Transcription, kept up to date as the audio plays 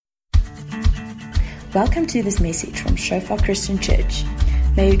Welcome to this message from Shofar Christian Church.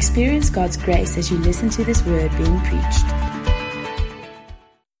 May you experience God's grace as you listen to this word being preached.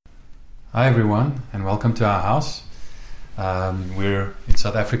 Hi everyone, and welcome to our house. We're in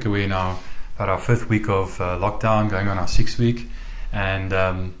South Africa. We're now about our 5th week of lockdown, going on our 6th week. And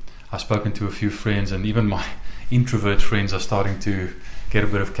I've spoken to a few friends, and even my introvert friends are starting to get a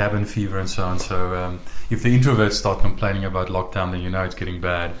bit of cabin fever and so on. So if the introverts start complaining about lockdown, then you know it's getting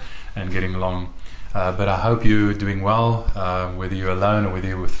bad and getting long. But I hope you're doing well, whether you're alone or whether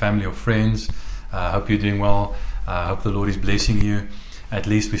you're with family or friends. I hope you're doing well. I hope the Lord is blessing you. At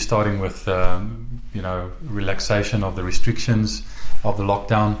least we're starting with, relaxation of the restrictions of the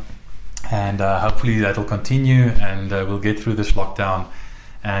lockdown. And hopefully that'll continue and we'll get through this lockdown.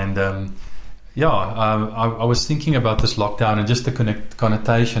 And I was thinking about this lockdown and just the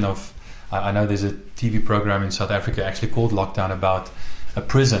connotation of, I know there's a TV program in South Africa actually called Lockdown about a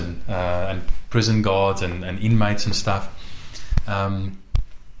prison and prison guards and inmates and stuff. And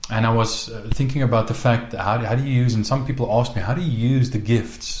I was thinking about the fact, how do you use, and some people ask me, how do you use the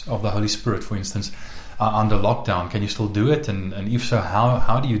gifts of the Holy Spirit, for instance, under lockdown? Can you still do it? And if so,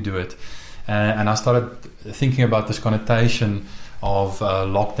 how do you do it? And I started thinking about this connotation of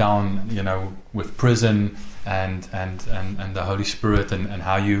lockdown, with prison and the Holy Spirit and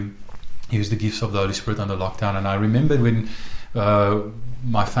how you use the gifts of the Holy Spirit under lockdown. And I remembered when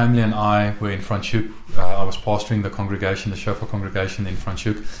my family and I were in Franschhoek. I was pastoring the congregation, the Shofar congregation in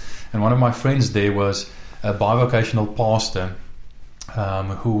Franschhoek, and one of my friends there was a bivocational pastor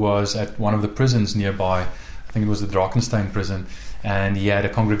who was at one of the prisons nearby. I think it was the Drakensberg prison, and he had a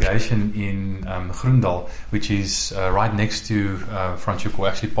congregation in Groendal, which is right next to Franschhoek, or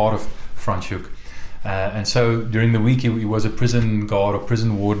actually part of Franschhoek. And so during the week he was a prison guard or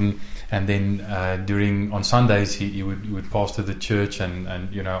prison warden. And then on Sundays he would pastor the church, and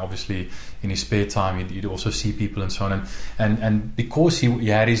obviously in his spare time he'd also see people and so on. And because he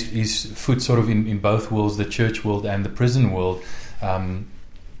had his foot sort of in both worlds, the church world and the prison world,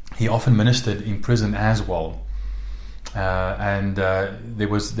 he often ministered in prison as well. And there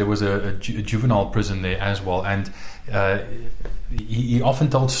was a juvenile prison there as well. And he often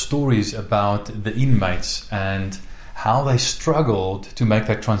told stories about the inmates and how they struggled to make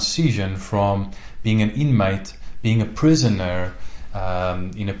that transition from being an inmate, being a prisoner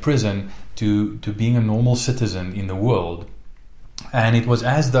in a prison, to being a normal citizen in the world. And it was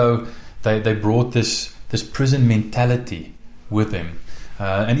as though they brought this prison mentality with them.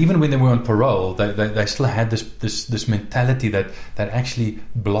 And even when they were on parole, they still had this mentality that actually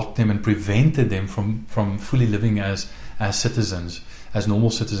blocked them and prevented them from fully living as citizens, as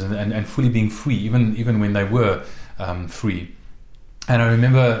normal citizens, and fully being free, even when they were free. And I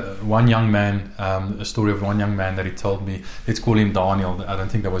remember one young man, a story of one young man that he told me. Let's call him Daniel. I don't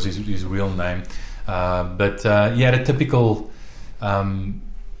think that was his real name, but he had a typical,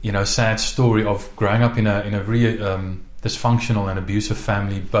 sad story of growing up in a very dysfunctional and abusive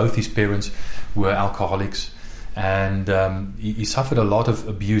family. Both his parents were alcoholics, and he suffered a lot of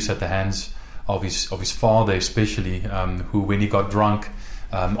abuse at the hands of his father, especially, who, when he got drunk,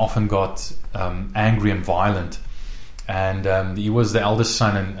 often got angry and violent. And he was the eldest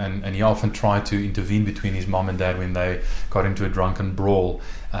son, and he often tried to intervene between his mom and dad when they got into a drunken brawl,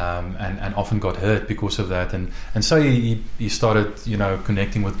 and often got hurt because of that. And so he started,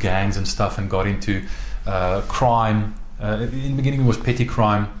 connecting with gangs and stuff, and got into crime. In the beginning it was petty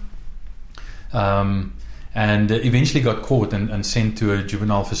crime, and eventually got caught and sent to a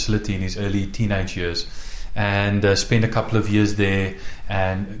juvenile facility in his early teenage years, and spent a couple of years there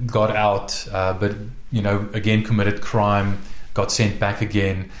and got out, but again committed crime, got sent back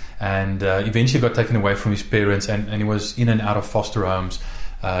again, and eventually got taken away from his parents, and he was in and out of foster homes,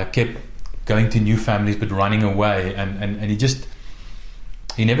 kept going to new families but running away, and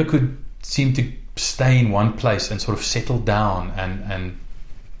he never could seem to stay in one place and sort of settle down and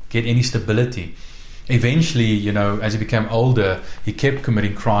get any stability. Eventually, as he became older, he kept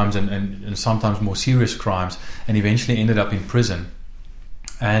committing crimes and sometimes more serious crimes, and eventually ended up in prison.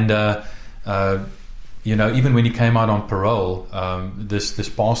 And even when he came out on parole, this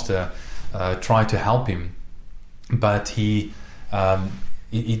pastor tried to help him, but he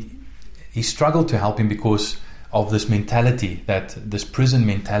struggled to help him because of this mentality, this prison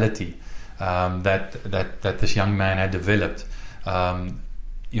mentality that this young man had developed.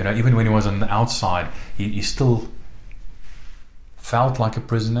 Even when he was on the outside, he still felt like a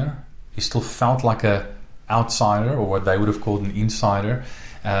prisoner. He still felt like a outsider, or what they would have called an insider.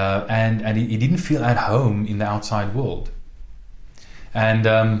 And he didn't feel at home in the outside world.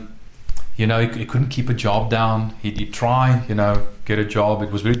 And He couldn't keep a job down. He'd try, get a job.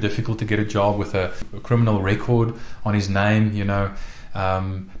 It was very difficult to get a job with a criminal record on his name,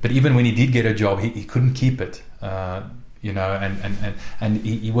 But even when he did get a job, he couldn't keep it, and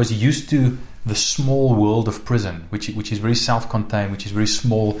he was used to the small world of prison, which is very self-contained, which is very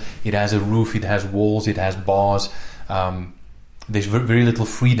small. It has a roof, it has walls, it has bars. There's very little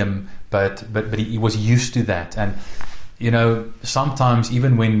freedom, but he was used to that. And sometimes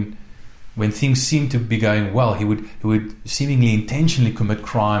even when things seemed to be going well, he would seemingly intentionally commit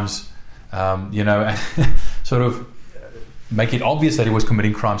crimes, and sort of make it obvious that he was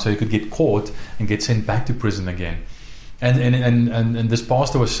committing crimes so he could get caught and get sent back to prison again. And this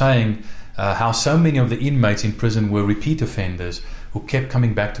pastor was saying how so many of the inmates in prison were repeat offenders who kept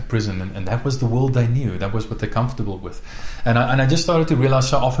coming back to prison, and that was the world they knew. That was what they're comfortable with. And I just started to realize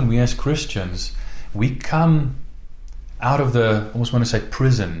so often we as Christians, we come out of the, I almost want to say,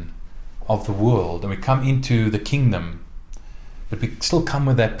 prison of the world, and we come into the kingdom, but we still come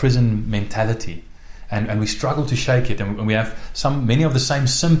with that prison mentality, and we struggle to shake it, and we have many of the same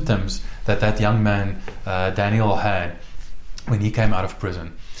symptoms that young man Daniel had when he came out of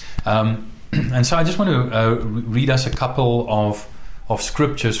prison. And so I just want to read us a couple of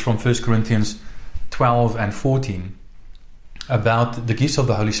scriptures from 1 Corinthians 12 and 14 about the gifts of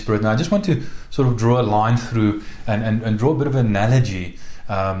the Holy Spirit. Now I just want to sort of draw a line through and draw a bit of an analogy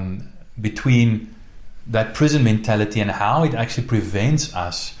between that prison mentality and how it actually prevents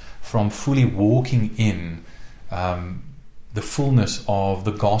us from fully walking in the fullness of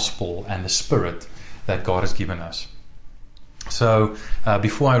the gospel and the Spirit that God has given us. So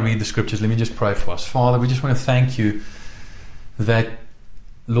before I read the scriptures, let me just pray for us. Father, we just want to thank you that,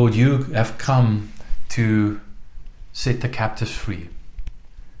 Lord, you have come to set the captives free.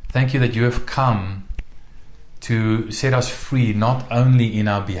 Thank you that you have come to set us free, not only in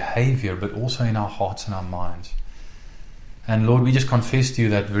our behavior, but also in our hearts and our minds. And Lord, we just confess to you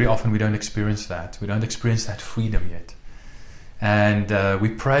that very often we don't experience that. We don't experience that freedom yet. And we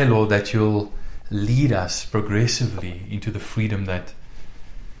pray, Lord, that you'll lead us progressively into the freedom that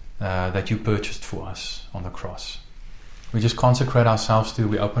you purchased for us on the cross. We just consecrate ourselves to you.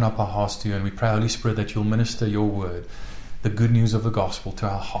 We open up our hearts to you, and we pray, Holy Spirit, that you'll minister your word, the good news of the gospel, to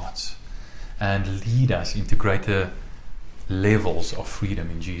our hearts, and lead us into greater levels of freedom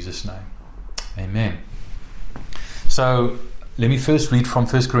in Jesus' name. Amen. So let me first read from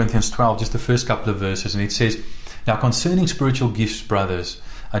 1 Corinthians 12, just the first couple of verses, and it says, "Now concerning spiritual gifts, brothers,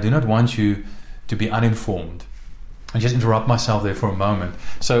 I do not want you to be uninformed." I just interrupt myself there for a moment.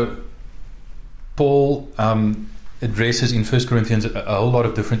 So Paul addresses in 1 Corinthians a whole lot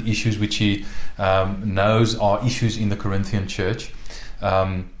of different issues which he knows are issues in the Corinthian church,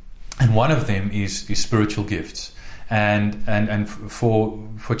 and one of them is spiritual gifts. And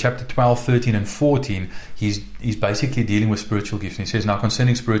for chapter 12, 13 and 14, he's basically dealing with spiritual gifts. And he says, now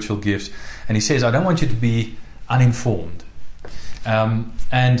concerning spiritual gifts, and he says, I don't want you to be uninformed.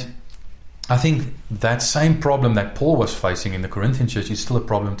 And I think that same problem that Paul was facing in the Corinthian church is still a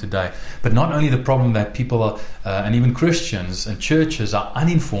problem today. But not only the problem that people are, and even Christians and churches are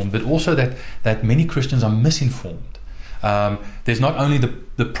uninformed, but also that many Christians are misinformed. There's not only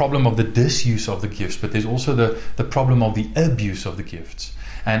the problem of the disuse of the gifts, but there's also the problem of the abuse of the gifts.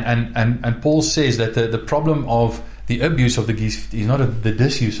 And Paul says that the problem of the abuse of the gifts is not the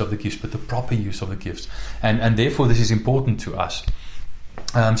disuse of the gifts, but the proper use of the gifts. And therefore this is important to us.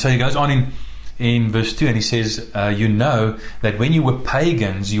 So he goes on in verse 2, and he says, you know that when you were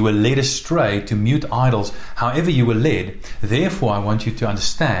pagans, you were led astray to mute idols, however you were led. Therefore I want you to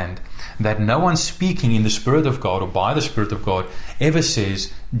understand that no one speaking in the Spirit of God or by the Spirit of God ever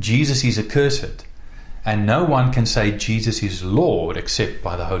says Jesus is accursed, and no one can say Jesus is Lord except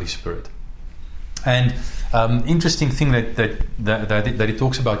by the Holy Spirit. And interesting thing that he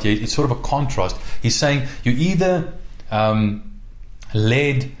talks about here, it's sort of a contrast. He's saying you either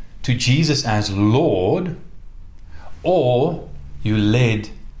led to Jesus as Lord, or you led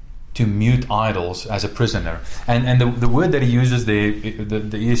to mute idols as a prisoner. And the word that he uses there, the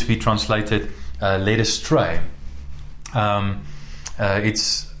ESV translated led astray.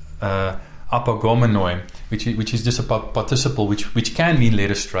 It's apagomenoi, which is just a participle which can mean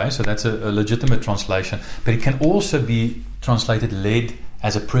led astray, so that's a legitimate translation. But it can also be translated led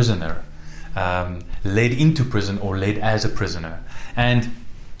as a prisoner, led into prison, or led as a prisoner. And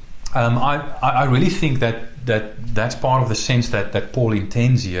I really think that's part of the sense that Paul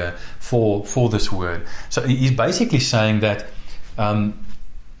intends here for this word. So he's basically saying that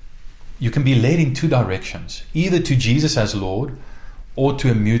you can be led in two directions, either to Jesus as Lord or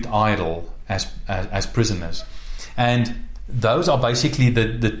to a mute idol as prisoners. And those are basically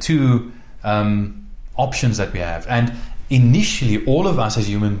the two options that we have. And initially, all of us as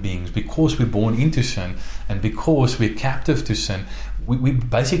human beings, because we're born into sin and because we're captive to sin, we're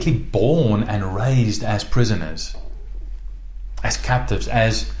basically born and raised as prisoners, as captives,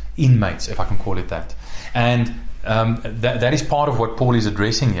 as inmates, if I can call it that. And that is part of what Paul is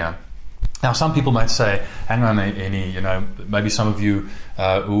addressing here. Now, some people might say, hang on, maybe some of you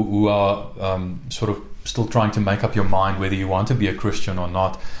who are sort of still trying to make up your mind whether you want to be a Christian or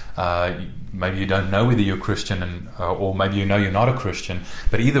not. Maybe you don't know whether you're a Christian, or maybe you know you're not a Christian.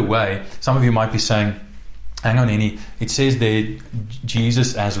 But either way, some of you might be saying, hang on, Annie, it says there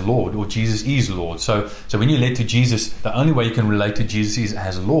Jesus as Lord, or Jesus is Lord. So when you relate to Jesus, the only way you can relate to Jesus is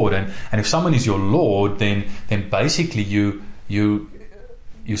as Lord. And if someone is your Lord, then basically you're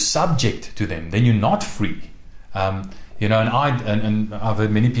subject to them. Then you're not free. And I've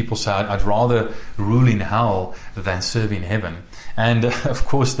heard many people say, I'd rather rule in hell than serve in heaven. And of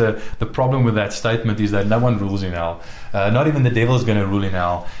course, the problem with that statement is that no one rules in hell. Not even the devil is going to rule in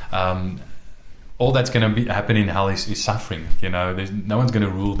hell. All that's going to happen in hell is suffering. No one's going to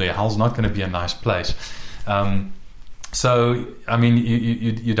rule there. Hell's not going to be a nice place. So I mean,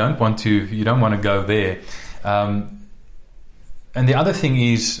 you don't want to go there. And the other thing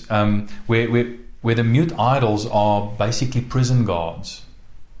is where the mute idols are basically prison guards.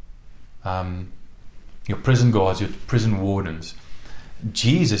 Your prison guards, your prison wardens.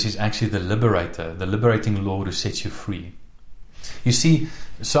 Jesus is actually the liberator, the liberating Lord who sets you free. You see,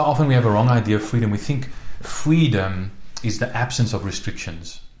 so often we have a wrong idea of freedom. We think freedom is the absence of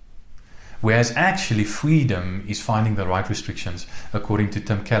restrictions. Whereas actually freedom is finding the right restrictions, according to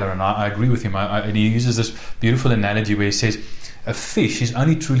Tim Keller. And I agree with him. And he uses this beautiful analogy where he says, a fish is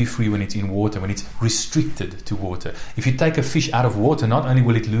only truly free when it's in water, when it's restricted to water. If you take a fish out of water, not only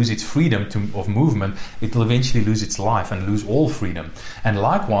will it lose its freedom of movement, it will eventually lose its life and lose all freedom. And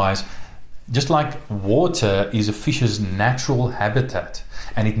likewise, just like water is a fish's natural habitat,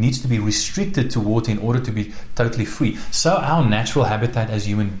 and it needs to be restricted to water in order to be totally free, so our natural habitat as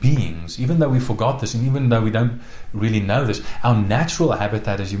human beings, even though we forgot this and even though we don't really know this, our natural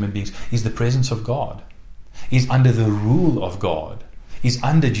habitat as human beings is the presence of God, is under the rule of God, is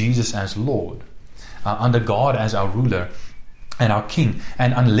under Jesus as Lord, under God as our ruler and our King.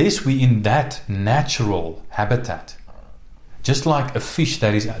 And unless we're in that natural habitat, just like a fish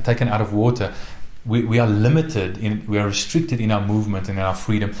that is taken out of water, we are limited, we are restricted in our movement and in our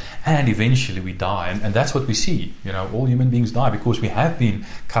freedom, and eventually we die. And that's what we see. All human beings die because we have been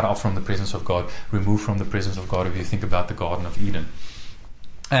cut off from the presence of God, removed from the presence of God, if you think about the Garden of Eden.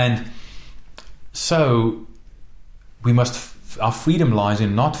 And so our freedom lies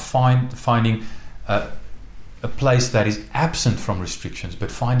in not finding a place that is absent from restrictions, but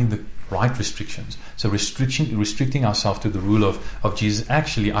finding the right restrictions. So restricting ourselves to the rule of Jesus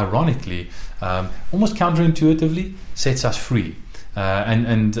actually, ironically, almost counterintuitively, sets us free.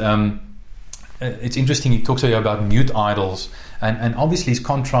 And it's interesting, he talks here about mute idols, and obviously he's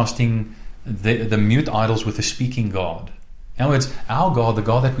contrasting the mute idols with the speaking God. In other words, our God, the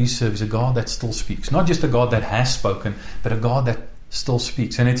God that we serve, is a God that still speaks. Not just a God that has spoken, but a God that still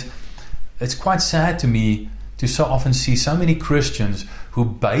speaks. And it's quite sad to me to so often see so many Christians who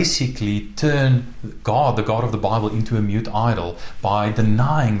basically turn God, the God of the Bible, into a mute idol by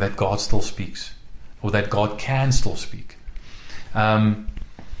denying that God still speaks, or that God can still speak. And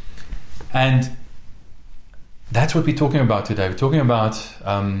that's what we're talking about today. We're talking about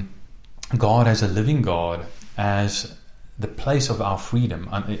God as a living God, as the place of our freedom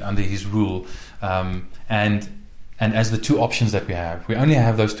under His rule, and as the two options that we have. We only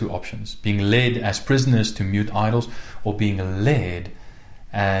have those two options: being led as prisoners to mute idols, or being led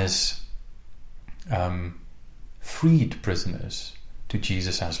as freed prisoners to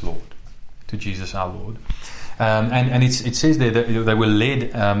Jesus as Lord, to Jesus our Lord. And it says there that they were led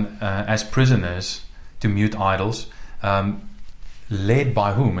as prisoners to mute idols. Led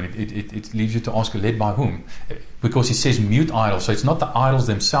by whom? And it leaves you to ask, led by whom? Because it says mute idols, so it's not the idols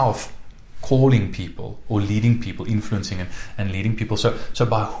themselves calling people or leading people, influencing and leading people. So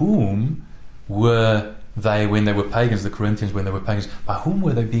by whom were they when they were pagans, the Corinthians when they were pagans, by whom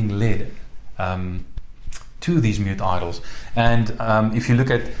were they being led to these mute idols? And if you look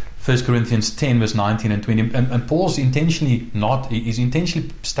at 1 Corinthians 10 verse 19 and 20, and Paul's intentionally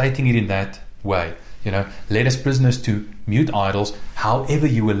stating it in that way. Led as prisoners to mute idols, however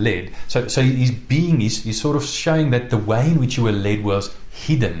you were led. So he's sort of showing that the way in which you were led was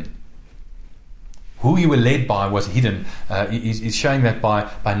hidden. Who you were led by was hidden. He's showing that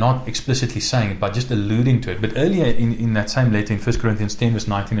by not explicitly saying it, by just alluding to it. But earlier in that same letter, in 1 Corinthians 10 verse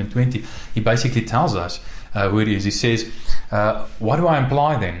 19 and 20, he basically tells us who it is. He says, what do I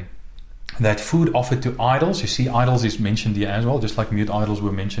imply then? that food offered to idols, you see idols is mentioned here as well, just like mute idols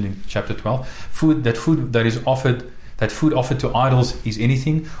were mentioned in chapter 12. Food offered to idols is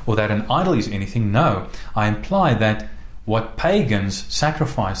anything, or that an idol is anything. No, I imply that what pagans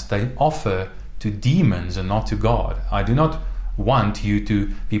sacrifice, they offer to demons and not to God. I do not want you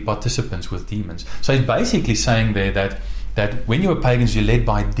to be participants with demons. So it's basically saying there that when you are pagans, you're led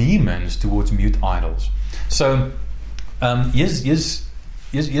by demons towards mute idols. So here's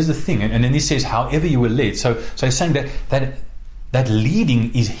the thing, and then he says, however you were led. So he's saying that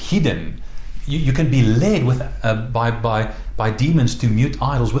leading is hidden. You can be led by demons to mute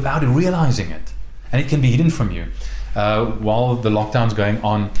idols without realizing it, and it can be hidden from you. While the lockdown's going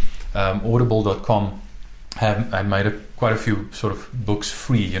on, Audible.com had made quite a few sort of books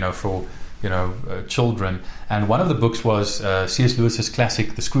free, for children, and one of the books was C.S. Lewis's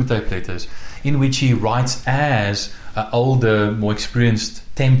classic, The Screwtape Letters, in which he writes as an older, more experienced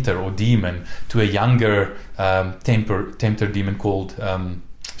tempter or demon to a younger tempter demon called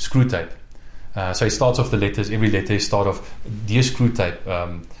Screwtape. So he starts off the letters. Every letter starts off, "Dear Screwtape,"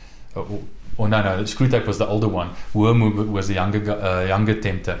 no, Screwtape was the older one. Wormwood was the younger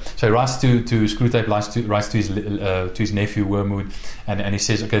tempter. So he writes to Screwtape, writes to his nephew Wormwood, and he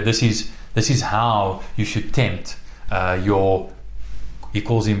says, okay, this is how you should tempt he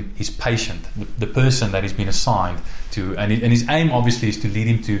calls him his patient, the person that he's been assigned to, and his aim obviously is to lead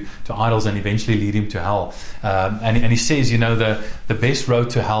him to idols and eventually lead him to hell. And he says, the best road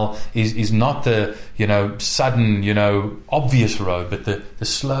to hell is not the sudden obvious road, but the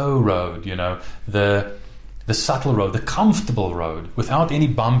slow road, the subtle road, the comfortable road, without any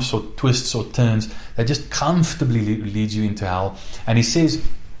bumps or twists or turns, that just comfortably leads you into hell. And he says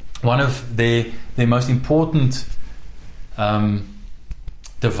one of their most important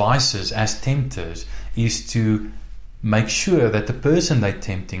devices as tempters is to make sure that the person they're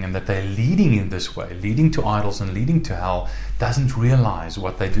tempting and that they're leading in this way, leading to idols and leading to hell, doesn't realize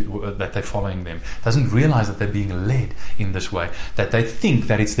what they do, that they're following them, doesn't realize that they're being led in this way, that they think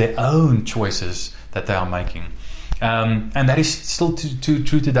that it's their own choices that they are making. And that is still true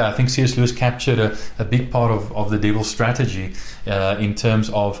today. I think C.S. Lewis captured a big part of the devil's strategy in terms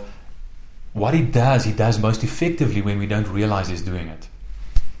of what he does most effectively when we don't realize he's doing it.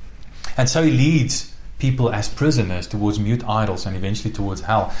 And so he leads people as prisoners towards mute idols and eventually towards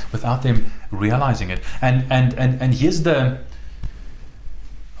hell without them realizing it. And here's I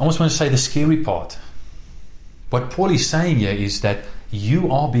almost want to say the scary part. What Paul is saying here is that you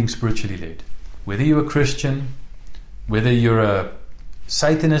are being spiritually led. Whether you're a Christian, whether you're a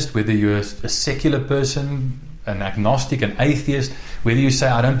Satanist, whether you're a secular person, an agnostic, an atheist, whether you say,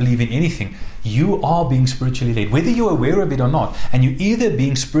 I don't believe in anything, you are being spiritually led, whether you're aware of it or not. And you're either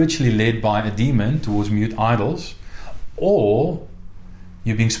being spiritually led by a demon towards mute idols, or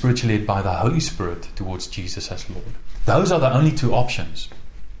you're being spiritually led by the Holy Spirit towards Jesus as Lord. Those are the only two options.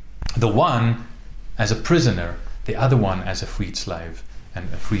 The one as a prisoner, the other one as a freed slave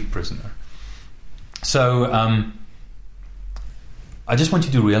and a freed prisoner. So I just want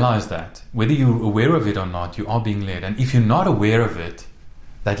you to realize that whether you're aware of it or not, you are being led. And if you're not aware of it,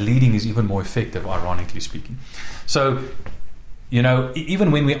 that leading is even more effective, ironically speaking. So,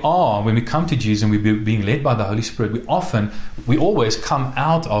 even when we come to Jesus and we're being led by the Holy Spirit, we always come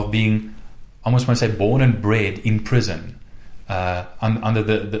out of being, I almost want to say, born and bred in prison under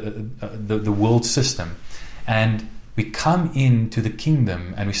the world system. And we come into the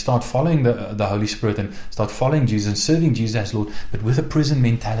kingdom and we start following the Holy Spirit and start following Jesus and serving Jesus as Lord, but with a prison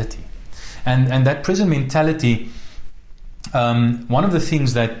mentality. And that prison mentality, one of the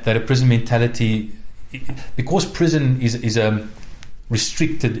things that a prison mentality, because prison is a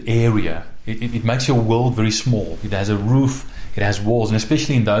restricted area, it makes your world very small. It has a roof, it has walls, and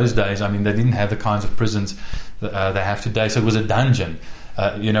especially in those days, they didn't have the kinds of prisons that they have today. So it was a dungeon.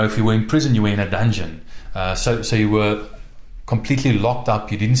 If you were in prison, you were in a dungeon. So you were completely locked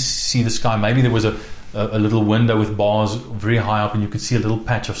up. You didn't see the sky. Maybe there was a little window with bars very high up, and you could see a little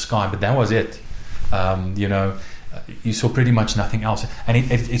patch of sky, but that was it. You saw pretty much nothing else, and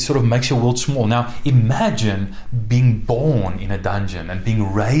it sort of makes your world small. Now imagine being born in a dungeon and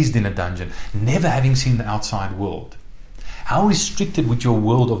being raised in a dungeon, never having seen the outside world. How restricted would your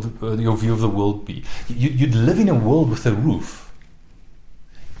your view of the world be? You'd live in a world with a roof.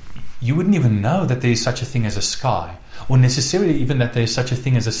 You wouldn't even know that there is such a thing as a sky, or necessarily even that there is such a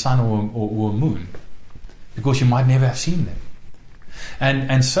thing as a sun or a moon, because you might never have seen them.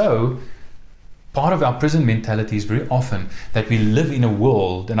 And so part of our prison mentality is very often that we live in a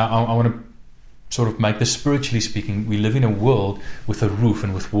world, and I want to sort of make this spiritually speaking, we live in a world with a roof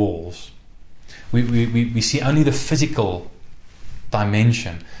and with walls. We see only the physical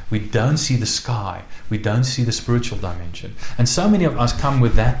dimension. We don't see the sky. We don't see the spiritual dimension. And so many of us come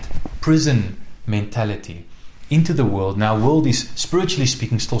with that prison mentality into the world. Now, our world is, spiritually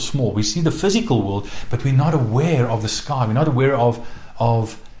speaking, still small. We see the physical world, but we're not aware of the sky. We're not aware of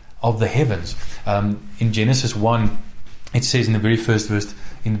the heavens. In Genesis 1, it says in the very first verse,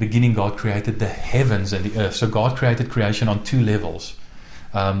 in the beginning God created the heavens and the earth. So God created creation on two levels.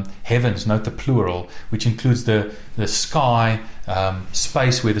 Heavens, note the plural, which includes the sky,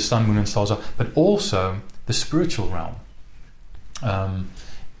 space where the sun, moon and stars are, but also the spiritual realm.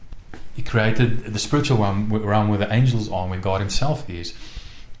 He created the spiritual realm where the angels are, where God himself is.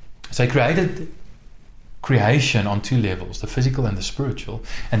 So he created creation on two levels, the physical and the spiritual.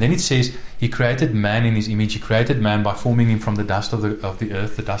 And then it says he created man in his image. He created man by forming him from the dust of the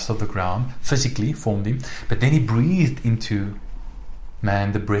earth, the dust of the ground, physically formed him. But then he breathed into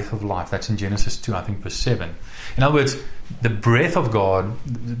man the breath of life. That's in Genesis 2, I think verse 7. In other words, the breath of God,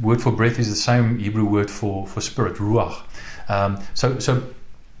 the word for breath is the same Hebrew word for spirit, ruach. So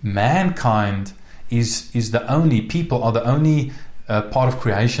mankind is the only, people are the only part of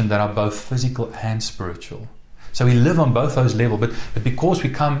creation that are both physical and spiritual. So we live on both those levels, but because we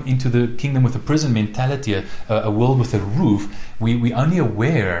come into the kingdom with a prison mentality, a world with a roof, we're only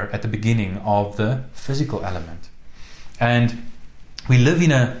aware at the beginning of the physical element. And we live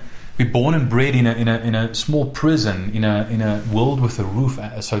we're born and bred in a small prison, in a world with a roof,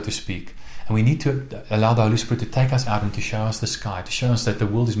 so to speak. And we need to allow the Holy Spirit to take us out and to show us the sky, to show us that the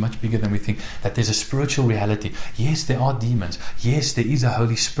world is much bigger than we think, that there's a spiritual reality. Yes, there are demons. Yes, there is a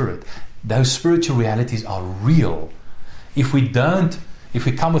Holy Spirit. Those spiritual realities are real. If we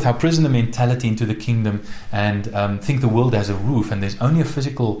come with our prisoner mentality into the kingdom and think the world has a roof and there's only a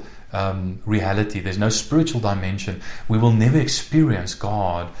physical reality, there's no spiritual dimension, we will never experience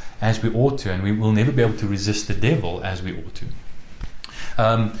God as we ought to, and we will never be able to resist the devil as we ought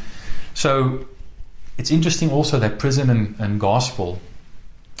to. So it's interesting also that prison and gospel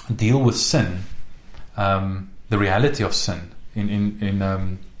deal with sin, the reality of sin.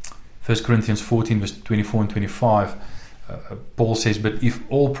 In 1 Corinthians 14 verse 24 and 25, Paul says, but if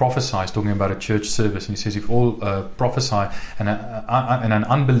all prophesy, he's talking about a church service, and he says if all prophesy and an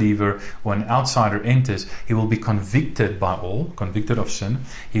unbeliever or an outsider enters, he will be convicted by all, convicted of sin.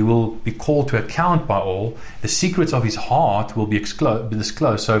 He will be called to account by all. The secrets of his heart will be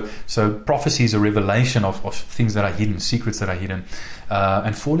disclosed. So prophecy is a revelation of things that are hidden, secrets that are hidden.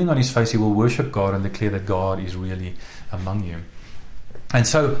 And falling on his face, he will worship God and declare that God is really among you. And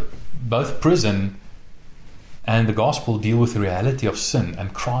so both prison and the gospel deal with the reality of sin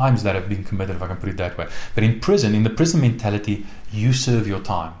and crimes that have been committed, if I can put it that way. But in the prison mentality, you serve your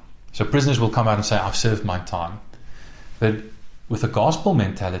time. So prisoners will come out and say, I've served my time. But with the gospel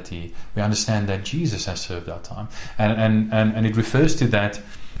mentality, we understand that Jesus has served our time. And it refers to that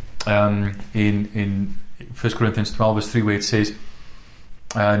in 1 Corinthians 12 verse 3, where it says,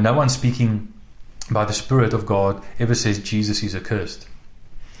 no one speaking by the Spirit of God ever says Jesus is accursed.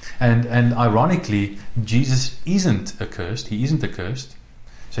 And ironically, Jesus isn't accursed. He isn't accursed.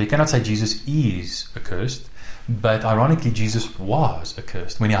 So you cannot say Jesus is accursed. But ironically, Jesus was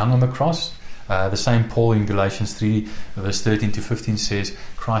accursed. When he hung on the cross, the same Paul in Galatians 3, verse 13 to 15 says,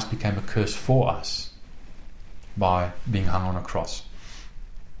 Christ became a curse for us by being hung on a cross.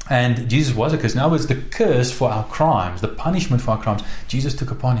 And Jesus was accursed. In other words, the curse for our crimes, the punishment for our crimes, Jesus took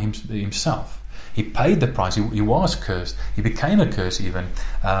upon himself. He paid the price. He was cursed. He became a curse even.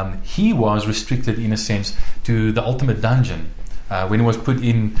 He was restricted, in a sense, to the ultimate dungeon. When he was put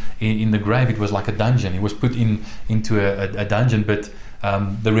in the grave, it was like a dungeon. He was put into a dungeon. But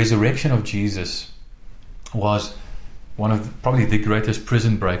the resurrection of Jesus was one of probably the greatest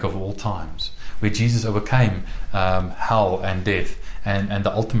prison break of all times, where Jesus overcame hell and death and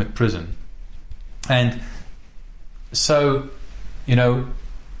the ultimate prison. And so,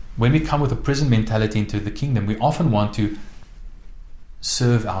 when we come with a prison mentality into the kingdom, we often want to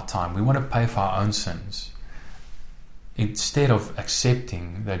serve our time. We want to pay for our own sins, instead of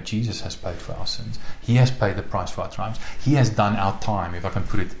accepting that Jesus has paid for our sins. He has paid the price for our crimes. He has done our time, if I can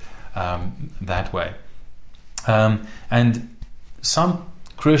put it that way. And some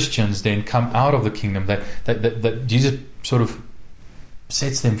Christians then come out of the kingdom that Jesus sort of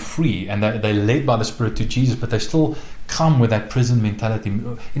sets them free, and they're led by the Spirit to Jesus, but they still come with that prison mentality.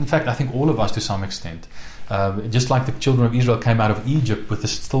 In fact, I think all of us to some extent, just like the children of Israel came out of Egypt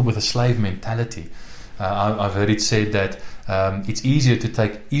still with a slave mentality. I've heard it said that it's easier to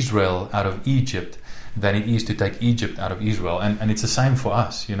take Israel out of Egypt than it is to take Egypt out of Israel, and it's the same for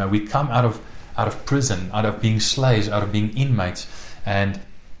us. We come out of prison, out of being slaves, out of being inmates, and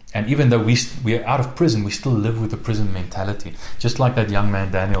And even though we are out of prison, we still live with a prison mentality. Just like that young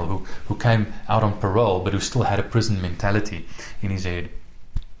man Daniel who came out on parole, but who still had a prison mentality in his head.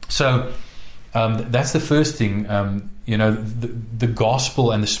 So that's the first thing. The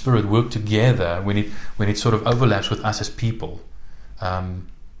gospel and the Spirit work together when it sort of overlaps with us as people.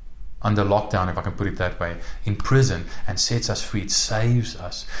 Under lockdown, if I can put it that way, in prison, and sets us free. It saves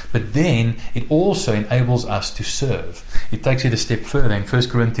us. But then it also enables us to serve. It takes it a step further. In 1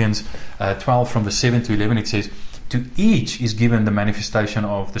 Corinthians 12 from verse 7 to 11, it says, to each is given the manifestation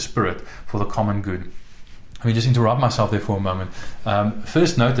of the Spirit for the common good. Let me just interrupt myself there for a moment.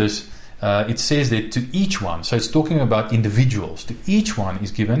 First notice, it says that to each one, so it's talking about individuals, to each one is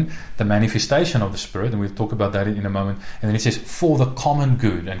given the manifestation of the Spirit, and we'll talk about that in a moment. And then it says for the common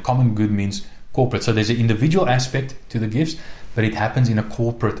good, and common good means corporate. So there's an individual aspect to the gifts, but it happens in a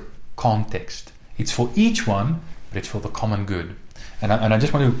corporate context. It's for each one, but it's for the common good. And I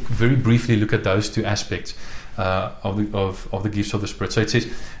just want to very briefly look at those two aspects of the gifts of the Spirit. So it says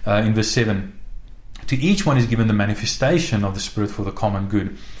in verse 7, to each one is given the manifestation of the Spirit for the common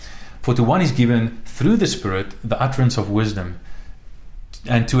good. For to one is given through the Spirit the utterance of wisdom,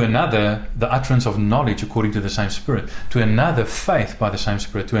 and to another the utterance of knowledge according to the same Spirit, to another faith by the same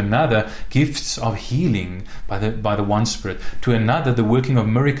Spirit, to another gifts of healing by the one Spirit, to another the working of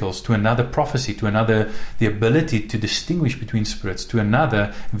miracles, to another prophecy, to another the ability to distinguish between spirits, to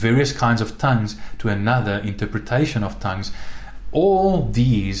another various kinds of tongues, to another interpretation of tongues. All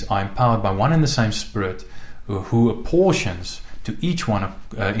these are empowered by one and the same Spirit, who apportions to each one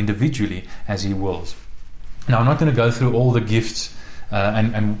individually as he wills. Now, I'm not going to go through all the gifts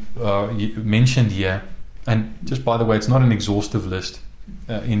mentioned here. And just by the way, it's not an exhaustive list.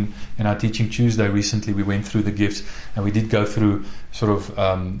 In our Teaching Tuesday recently, we went through the gifts, and we did go through sort of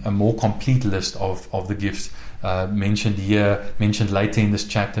a more complete list of the gifts mentioned here, mentioned later in this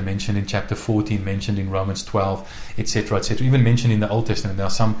chapter, mentioned in chapter 14, mentioned in Romans 12, etc., etc. Even mentioned in the Old Testament. There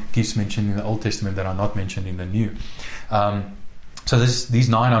are some gifts mentioned in the Old Testament that are not mentioned in the New. So these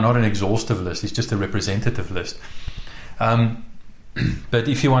 9 are not an exhaustive list. It's just a representative list. But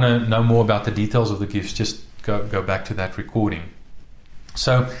if you want to know more about the details of the gifts, just go back to that recording.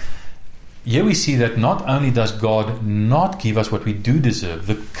 So here we see that not only does God not give us what we do deserve,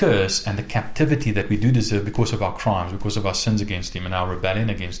 the curse and the captivity that we do deserve because of our crimes, because of our sins against Him and our rebellion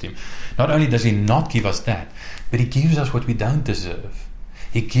against Him, not only does He not give us that, but He gives us what we don't deserve.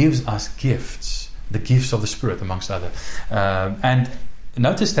 He gives us gifts, the gifts of the Spirit, amongst other. And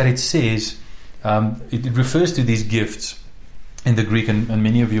notice that it says, it refers to these gifts in the Greek, and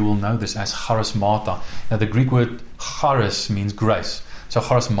many of you will know this as charismata. Now, the Greek word charis means grace. So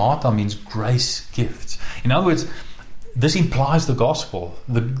charismata means grace gifts. In other words, this implies the gospel,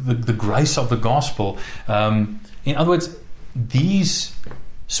 the grace of the gospel. In other words, these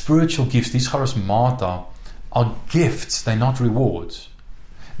spiritual gifts, these charismata, are gifts. They're not rewards.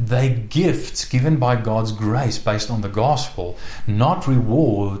 They're gifts given by God's grace based on the gospel, not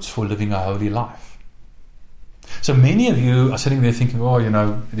rewards for living a holy life. So many of you are sitting there thinking,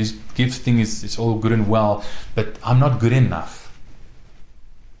 this gift thing is all good and well, but I'm not good enough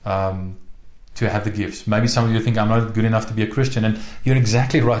to have the gifts. Maybe some of you think I'm not good enough to be a Christian, and you're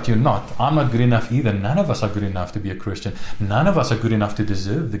exactly right, you're not. I'm not good enough either. None of us are good enough to be a Christian. None of us are good enough to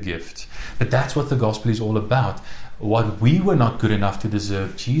deserve the gifts. But that's what the gospel is all about. What we were not good enough to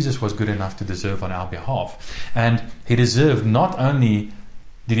deserve, Jesus was good enough to deserve on our behalf. And He deserved, not only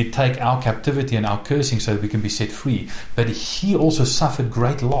did He take our captivity and our cursing so that we can be set free, but He also suffered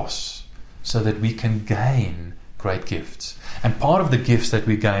great loss so that we can gain great gifts. And part of the gifts that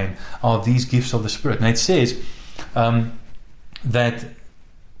we gain are these gifts of the Spirit. Now it says that,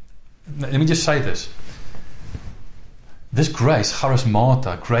 let me just say this. This grace,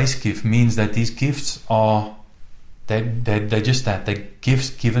 charismata, grace gift, means that these gifts are, they're just that. They're gifts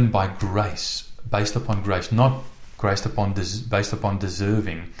given by grace, based upon grace, not based upon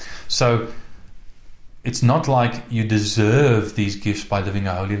deserving. So it's not like you deserve these gifts by living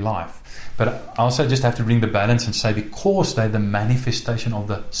a holy life. But I also just have to bring the balance and say, because they're the manifestation of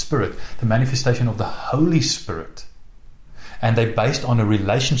the Spirit, the manifestation of the Holy Spirit, and they're based on a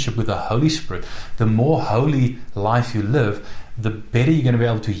relationship with the Holy Spirit, the more holy life you live, the better you're going to be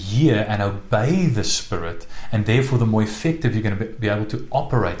able to hear and obey the Spirit, and therefore the more effective you're going to be able to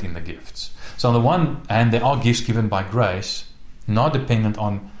operate in the gifts. So on the one hand, there are gifts given by grace, not dependent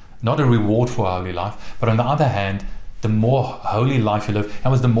on, not a reward for a holy life, but on the other hand, the more holy life you live,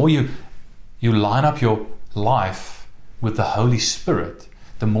 and the more you line up your life with the Holy Spirit,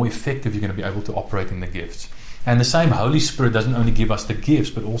 the more effective you're going to be able to operate in the gifts. And the same Holy Spirit doesn't only give us the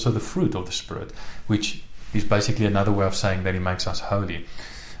gifts, but also the fruit of the Spirit, which is basically another way of saying that He makes us holy.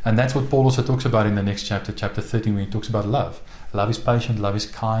 And that's what Paul also talks about in the next chapter, chapter 13, when he talks about love. Love is patient, love is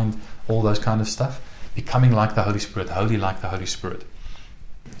kind, all those kind of stuff. Becoming like the Holy Spirit, holy like the Holy Spirit.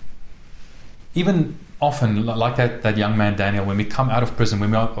 Even often, like that young man Daniel, when we come out of prison,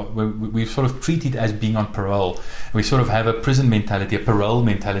 when we sort of treat it as being on parole. We sort of have a prison mentality, a parole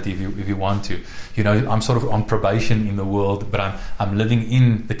mentality, if you want to. You know, I'm sort of on probation in the world, but I'm living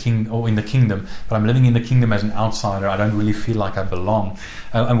in the kingdom, but I'm living in the kingdom as an outsider. I don't really feel like I belong.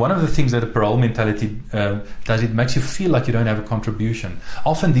 And one of the things that a parole mentality does, it makes you feel like you don't have a contribution.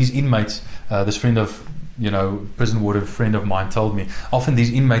 Often these inmates, this friend of prison warden friend of mine told me, often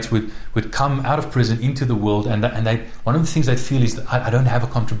these inmates would come out of prison into the world, and they one of the things they feel is that I don't have a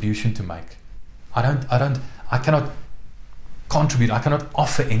contribution to make. I cannot contribute. I cannot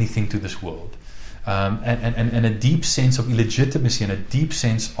offer anything to this world. And a deep sense of illegitimacy and a deep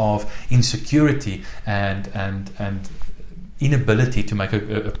sense of insecurity and inability to make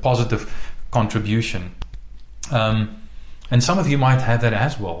a positive contribution. And some of you might have that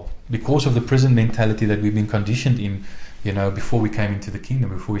as well, because of the prison mentality that we've been conditioned in, before we came into the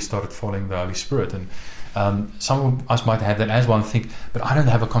kingdom, before we started following the Holy Spirit. And some of us might have that as well and think, but I don't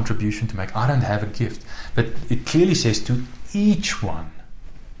have a contribution to make. I don't have a gift. But it clearly says to each one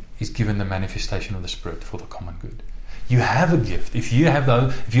is given the manifestation of the Spirit for the common good. You have a gift. If you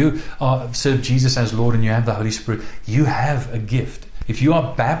serve Jesus as Lord and you have the Holy Spirit, you have a gift. If you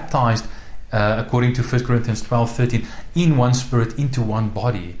are baptized according to 1 Corinthians 12:13, in one Spirit, into one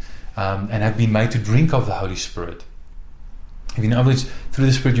body, and have been made to drink of the Holy Spirit. If in other words, through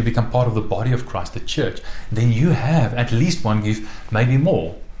the Spirit you become part of the body of Christ, the church, then you have at least one gift, maybe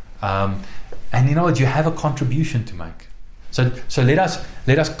more. And you know what? You have a contribution to make. So let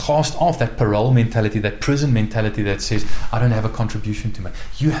us cast off that parole mentality, that prison mentality that says, I don't have a contribution to make.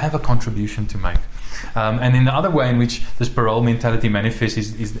 You have a contribution to make. And then the other way in which this parole mentality manifests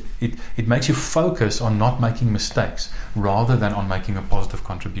is it makes you focus on not making mistakes rather than on making a positive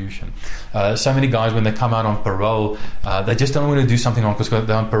contribution. So many guys, when they come out on parole, they just don't want to do something wrong because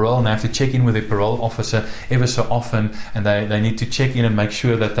they're on parole and they have to check in with their parole officer ever so often, and they need to check in and make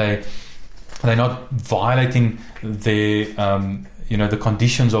sure that they're not violating their the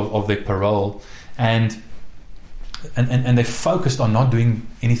conditions of their parole, and they're focused on not doing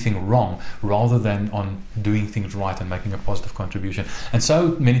anything wrong rather than on doing things right and making a positive contribution. And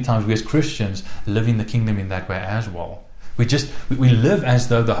so many times we as Christians live in the kingdom in that way as well. We live as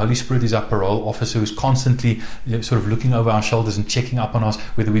though the Holy Spirit is our parole officer who's constantly sort of looking over our shoulders and checking up on us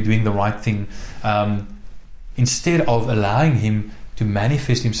whether we're doing the right thing, instead of allowing Him to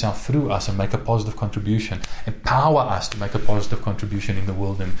manifest Himself through us and make a positive contribution, empower us to make a positive contribution in the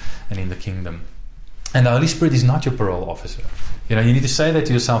world and in the kingdom. And the Holy Spirit is not your parole officer. You need to say that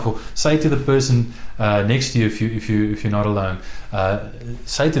to yourself, or say to the person next to you if you're not alone.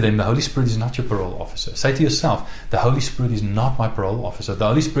 Say to them, the Holy Spirit is not your parole officer. Say to yourself, the Holy Spirit is not my parole officer. The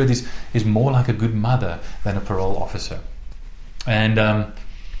Holy Spirit is more like a good mother than a parole officer. And a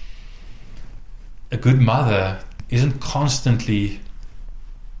good mother isn't constantly,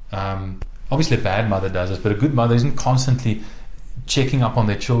 obviously a bad mother does this, but a good mother isn't constantly checking up on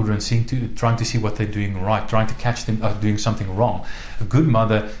their children, trying to see what they're doing right, trying to catch them doing something wrong. A good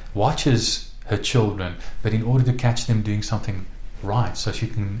mother watches her children, but in order to catch them doing something right, so she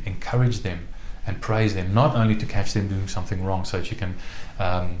can encourage them and praise them, not only to catch them doing something wrong, so she can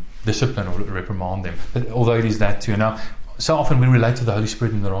discipline or reprimand them. But although it is that too. Now, so often we relate to the Holy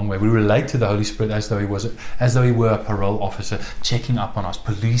Spirit in the wrong way. We relate to the Holy Spirit as though He were a parole officer, checking up on us,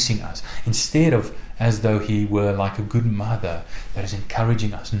 policing us, instead of as though He were like a good mother that is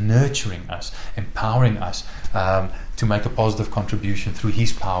encouraging us, nurturing us, empowering us to make a positive contribution through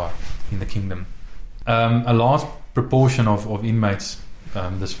His power in the kingdom. A large proportion of inmates,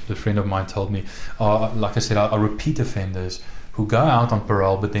 this friend of mine told me, like I said, are repeat offenders who go out on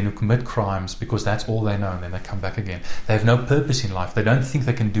parole but then who commit crimes because that's all they know, and then they come back again. They have no purpose in life. They don't think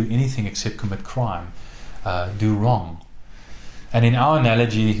they can do anything except commit crime, do wrong. And in our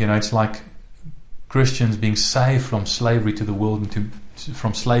analogy, it's like Christians being saved from slavery to the world and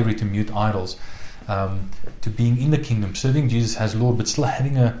from slavery to mute idols, to being in the kingdom, serving Jesus as Lord, but still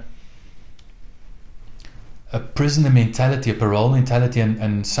having a prisoner mentality, a parole mentality,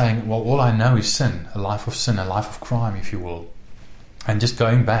 and saying, well, all I know is sin, a life of sin, a life of crime, if you will. And just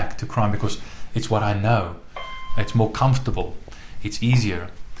going back to crime because it's what I know. It's more comfortable. It's easier.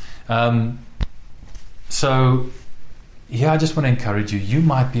 So, I just want to encourage you. You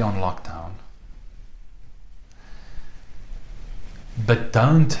might be on lockdown. But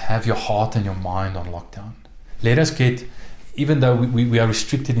don't have your heart and your mind on lockdown. Let us even though we are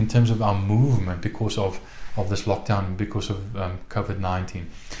restricted in terms of our movement because of this lockdown because of COVID-19.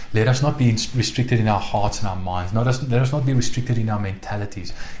 Let us not be restricted in our hearts and our minds. Let us not be restricted in our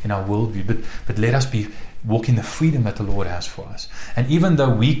mentalities, in our worldview, but let us walk in the freedom that the Lord has for us. And even though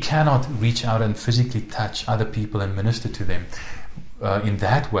we cannot reach out and physically touch other people and minister to them in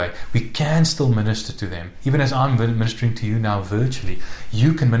that way, we can still minister to them. Even as I'm ministering to you now virtually,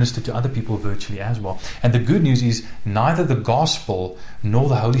 you can minister to other people virtually as well. And the good news is neither the gospel nor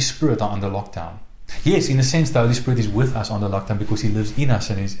the Holy Spirit are under lockdown. Yes, in a sense, the Holy Spirit is with us under lockdown because He lives in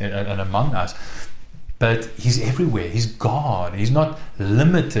us and among us. But He's everywhere. He's God. He's not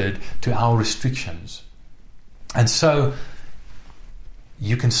limited to our restrictions. And so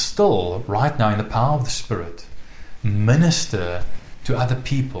you can still, right now, in the power of the Spirit, minister to other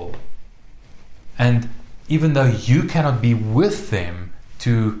people. And even though you cannot be with them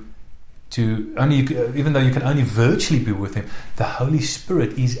even though you can only virtually be with them, the Holy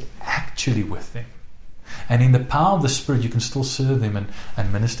Spirit is actually with them. And in the power of the Spirit, you can still serve them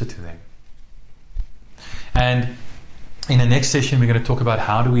and minister to them. And in the next session, we're going to talk about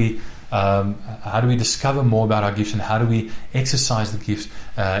how do we discover more about our gifts and how do we exercise the gifts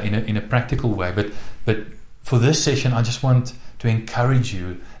in a practical way. But for this session, I just want to encourage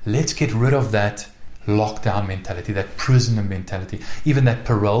you, let's get rid of that lockdown mentality, that prisoner mentality, even that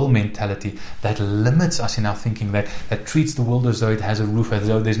parole mentality that limits us in our thinking, that treats the world as though it has a roof, as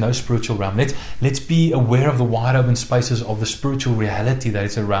though there's no spiritual realm. Let's be aware of the wide open spaces of the spiritual reality that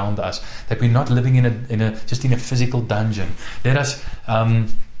is around us, that we're not living just in a physical dungeon. Let us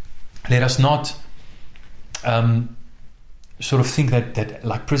not sort of think that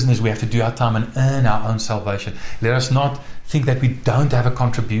like prisoners we have to do our time and earn our own salvation. Let us not think that we don't have a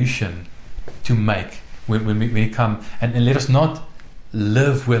contribution to make when we come, and let us not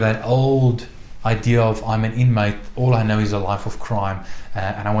live with that old idea of I'm an inmate, all I know is a life of crime,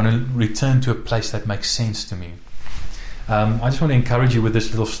 and I want to return to a place that makes sense to me. I just want to encourage you with this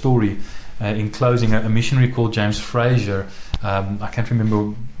little story in closing. A missionary called James Fraser, I can't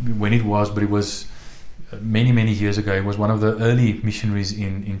remember when it was, but it was many years ago. He was one of the early missionaries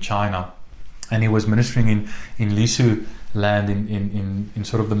in China, and he was ministering in Lisu land in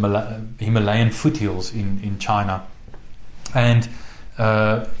sort of the Himalayan foothills in China, and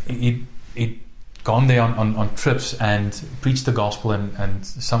it gone there on trips and preached the gospel, and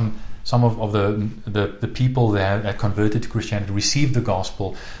some of the people there that converted to Christianity received the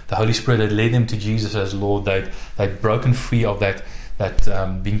gospel. The Holy Spirit had led them to Jesus as Lord. They'd broken free of that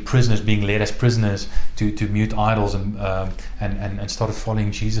being led as prisoners to mute idols and started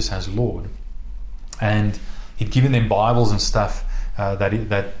following Jesus as Lord. And he'd given them Bibles and stuff that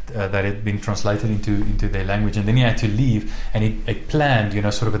had been translated into their language, and then he had to leave, and he planned,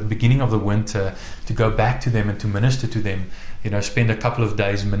 sort of at the beginning of the winter, to go back to them and to minister to them, spend a couple of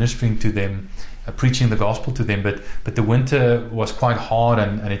days ministering to them, preaching the gospel to them. But the winter was quite hard,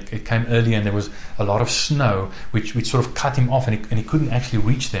 and it came early, and there was a lot of snow, which sort of cut him off, and he couldn't actually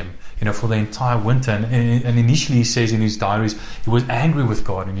reach them, for the entire winter. And initially, he says in his diaries, he was angry with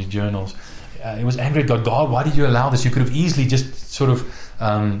God in his journals. He was angry at God. God, why did you allow this? You could have easily just sort of,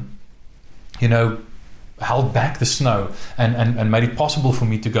 held back the snow and made it possible for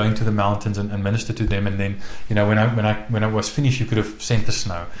me to go into the mountains and minister to them. And then, when I was finished, you could have sent the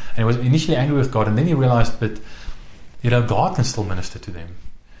snow. And he was initially angry with God, and then he realized that, God can still minister to them,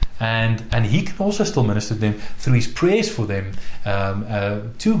 and he can also still minister to them through his prayers for them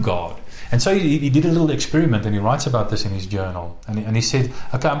to God. And so he did a little experiment, and he writes about this in his journal. And he said,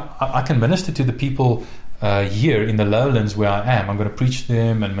 okay, I can minister to the people here in the lowlands where I am. I'm going to preach to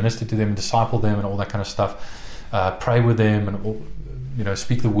them and minister to them and disciple them and all that kind of stuff. Pray with them and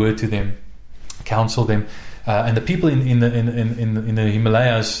speak the word to them, counsel them. And the people in the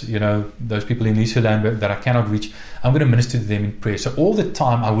Himalayas, those people in Lisu land that I cannot reach, I'm going to minister to them in prayer. So all the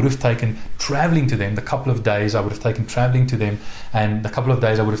time I would have taken traveling to them, the couple of days I would have taken traveling to them, and the couple of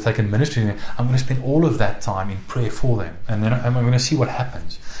days I would have taken ministering to them, I'm going to spend all of that time in prayer for them. And then I'm going to see what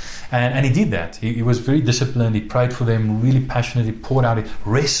happens. And he did that. He was very disciplined. He prayed for them, really passionately, poured out, he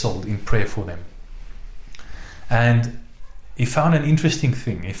wrestled in prayer for them. And he found an interesting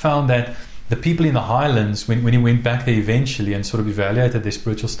thing. He found that the people in the highlands, when he went back there eventually and sort of evaluated their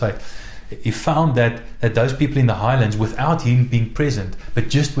spiritual state, he found that those people in the highlands, without him being present, but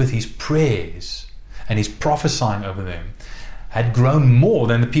just with his prayers and his prophesying over them, had grown more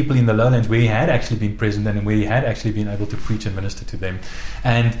than the people in the lowlands where he had actually been present and where he had actually been able to preach and minister to them.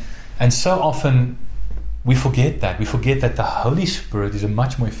 And so often we forget that. We forget that the Holy Spirit is a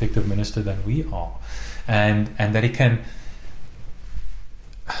much more effective minister than we are. And that he can...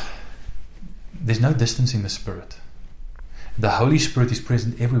 There's no distance in the Spirit. The Holy Spirit is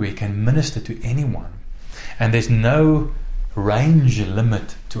present everywhere. He can minister to anyone. And there's no range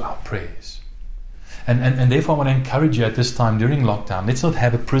limit to our prayers. And therefore I want to encourage you at this time during lockdown, let's not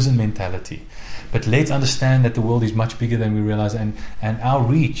have a prison mentality, but let's understand that the world is much bigger than we realize, and our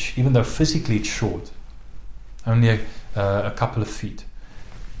reach, even though physically it's short, only a couple of feet,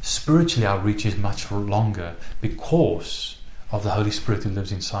 spiritually our reach is much longer because of the Holy Spirit who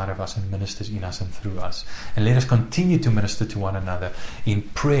lives inside of us and ministers in us and through us. And let us continue to minister to one another in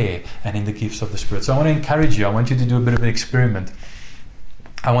prayer and in the gifts of the Spirit. So I want to encourage you. I want you to do a bit of an experiment.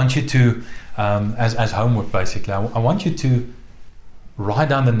 I want you to, as homework basically, I want you to write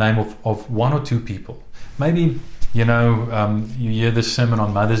down the name of one or two people. Maybe, you hear this sermon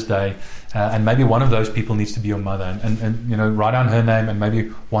on Mother's Day, and maybe one of those people needs to be your mother, and write down her name and maybe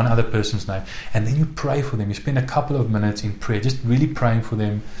one other person's name, and then you pray for them. You spend a couple of minutes in prayer, just really praying for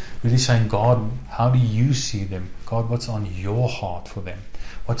them, really saying, God, how do you see them? God, what's on your heart for them?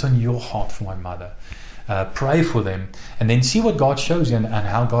 What's on your heart for my mother? Pray for them, and then see what God shows you and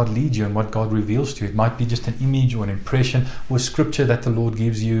how God leads you and what God reveals to you. It might be just an image or an impression or scripture that the Lord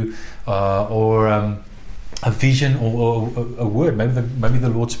gives you, or a vision or a word. Maybe the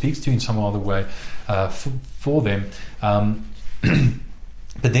Lord speaks to you in some other way for them. But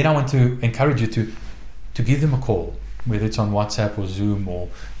then I want to encourage you to give them a call, whether it's on WhatsApp or Zoom or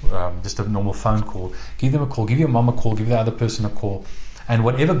just a normal phone call. Give them a call. Give your mom a call. Give the other person a call. And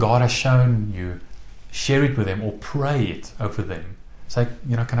whatever God has shown you, share it with them or pray it over them. Say,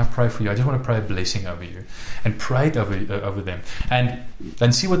 can I pray for you? I just want to pray a blessing over you. And pray it over them. And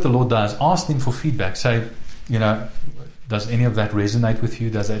see what the Lord does. Ask them for feedback. Say, does any of that resonate with you?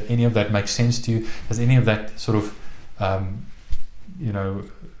 Does any of that make sense to you? Does any of that sort of,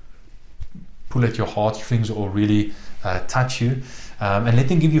 pull at your heartstrings or really touch you? And let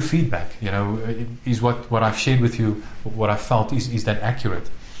them give you feedback. Is what I've shared with you, what I felt, is that accurate?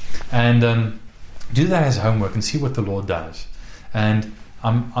 And do that as homework and see what the Lord does. And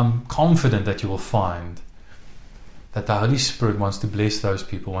I'm confident that you will find that the Holy Spirit wants to bless those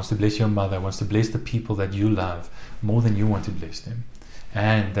people, wants to bless your mother, wants to bless the people that you love more than you want to bless them.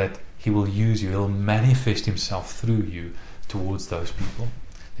 And that He will use you, He'll manifest Himself through you towards those people.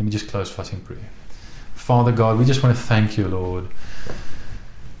 Let me just close for us in prayer. Father God, we just want to thank you, Lord,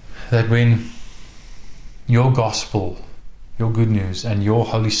 that when your gospel, your good news, and your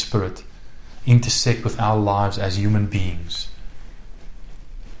Holy Spirit intersect with our lives as human beings,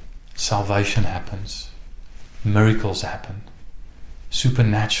 salvation happens, miracles happen,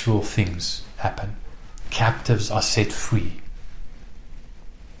 supernatural things happen, captives are set free,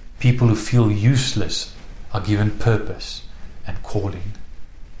 people who feel useless are given purpose and calling.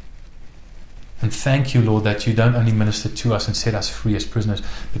 And thank you, Lord, that you don't only minister to us and set us free as prisoners,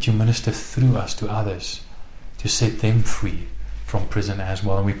 but you minister through us to others to set them free from prison as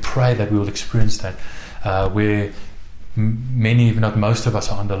well. And we pray that we will experience that where many, if not most of us,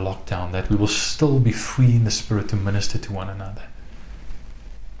 are under lockdown, that we will still be free in the Spirit to minister to one another,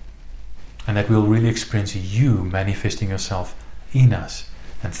 and that we will really experience you manifesting yourself in us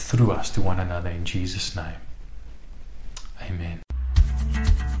and through us to one another, in Jesus' name. Amen.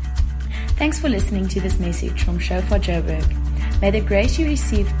 Thanks for listening to this message from Shofar Joburg. May the grace you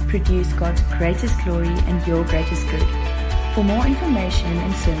receive produce God's greatest glory and your greatest good. For more information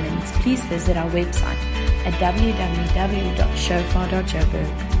and sermons, please visit our website at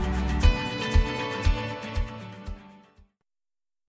www.shofar.joburg.